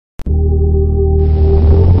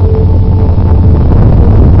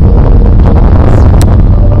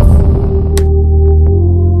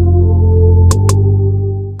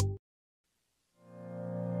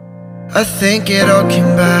I think it all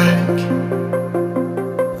came back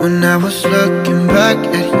when I was looking back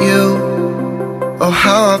at you. Oh,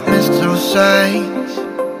 how I've missed those sights.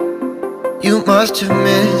 You must have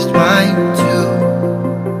missed mine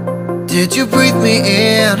too. Did you breathe me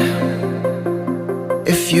in?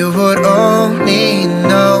 If you would only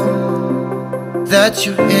know that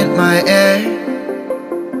you're in my air,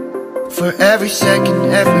 for every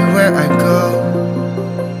second, everywhere I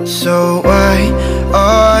go. So why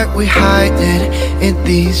are we hiding in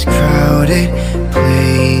these crowded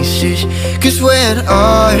places? 'Cause when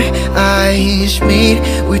our eyes meet,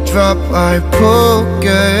 we drop our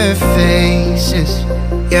poker faces.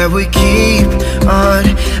 Yeah, we keep on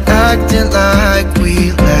acting like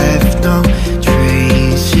we left no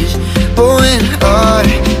traces. But when our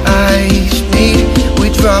eyes meet, we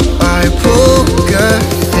drop our poker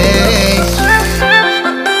faces.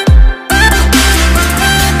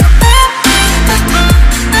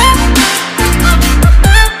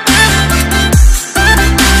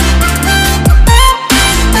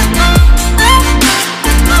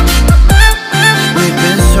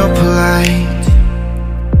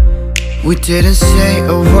 We didn't say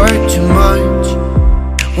a word too much.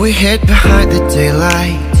 We hid behind the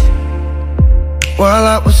daylight while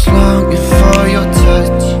I was longing for your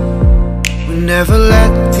touch. We never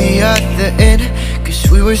let the other in, 'cause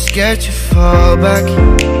we were scared to fall back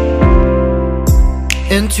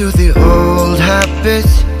into the old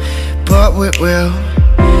habits. But we will,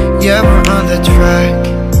 yeah, we're on the track.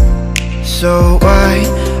 So why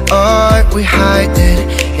are we hiding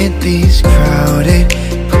in these crowded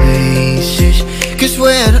places? 'Cause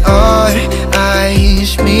when our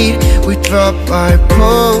eyes meet, we drop our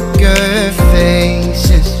poker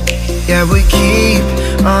faces. Yeah, we keep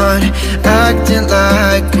on acting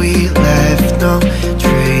like we left no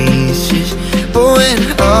traces. But when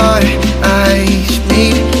our eyes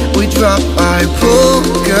meet, we drop our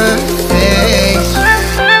poker faces.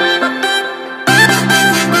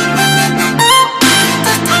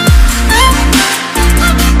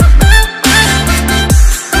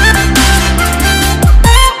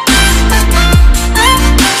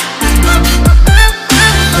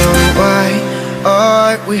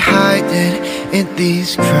 We hiding in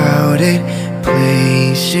these crowded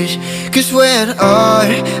places. 'Cause when our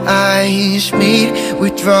eyes meet, we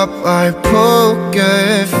drop our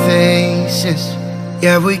poker faces.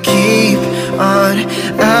 Yeah, we keep on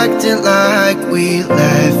acting like we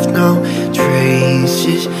left no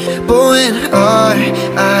traces. But when our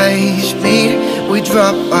eyes meet, we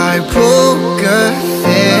drop our poker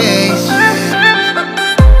faces.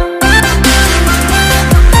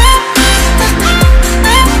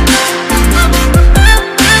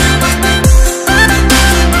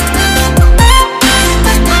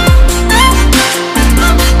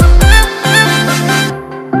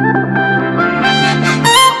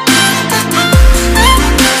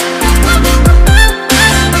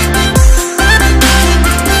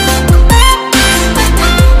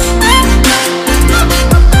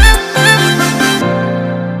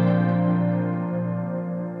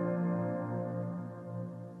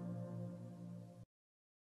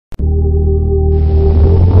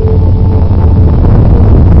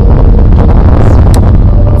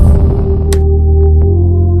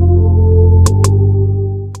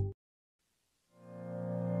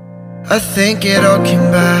 I think it all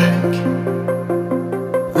came back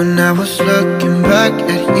when I was looking back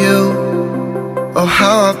at you. Oh,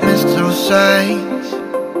 how I've missed those sights.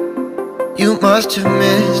 You must have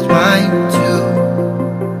missed mine too.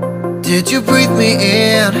 Did you breathe me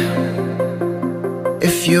in?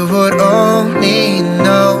 If you would only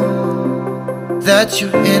know that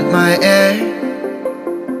you're in my air,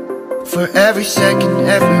 for every second,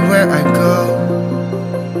 everywhere I go.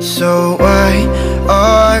 So why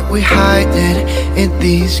are we hiding in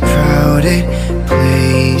these crowded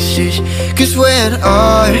places? 'Cause when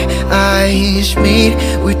our eyes meet,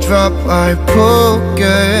 we drop our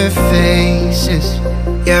poker faces.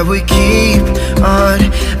 Yeah, we keep on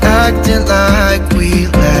acting like we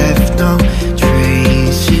left no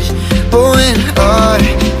traces. But when our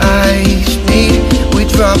eyes meet, we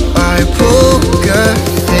drop our poker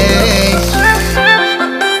faces.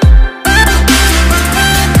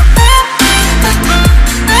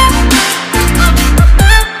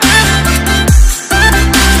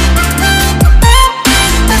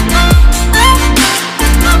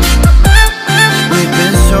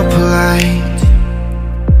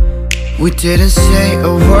 We didn't say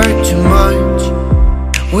a word too much.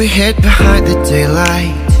 We hid behind the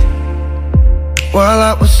daylight while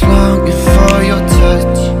I was longing for your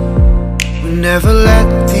touch. We never let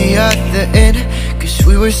the other in, 'cause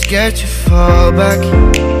we were scared to fall back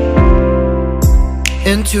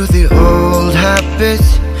into the old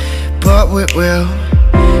habits, but we will.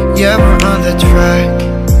 Yeah, we're on the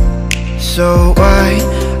track. So why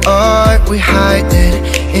are we hiding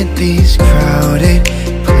in these crowded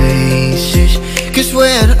places? Cause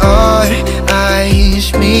when our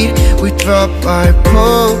eyes meet, we drop our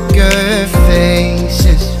poker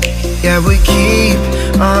faces. Yeah, we keep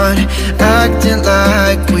on acting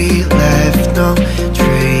like we left no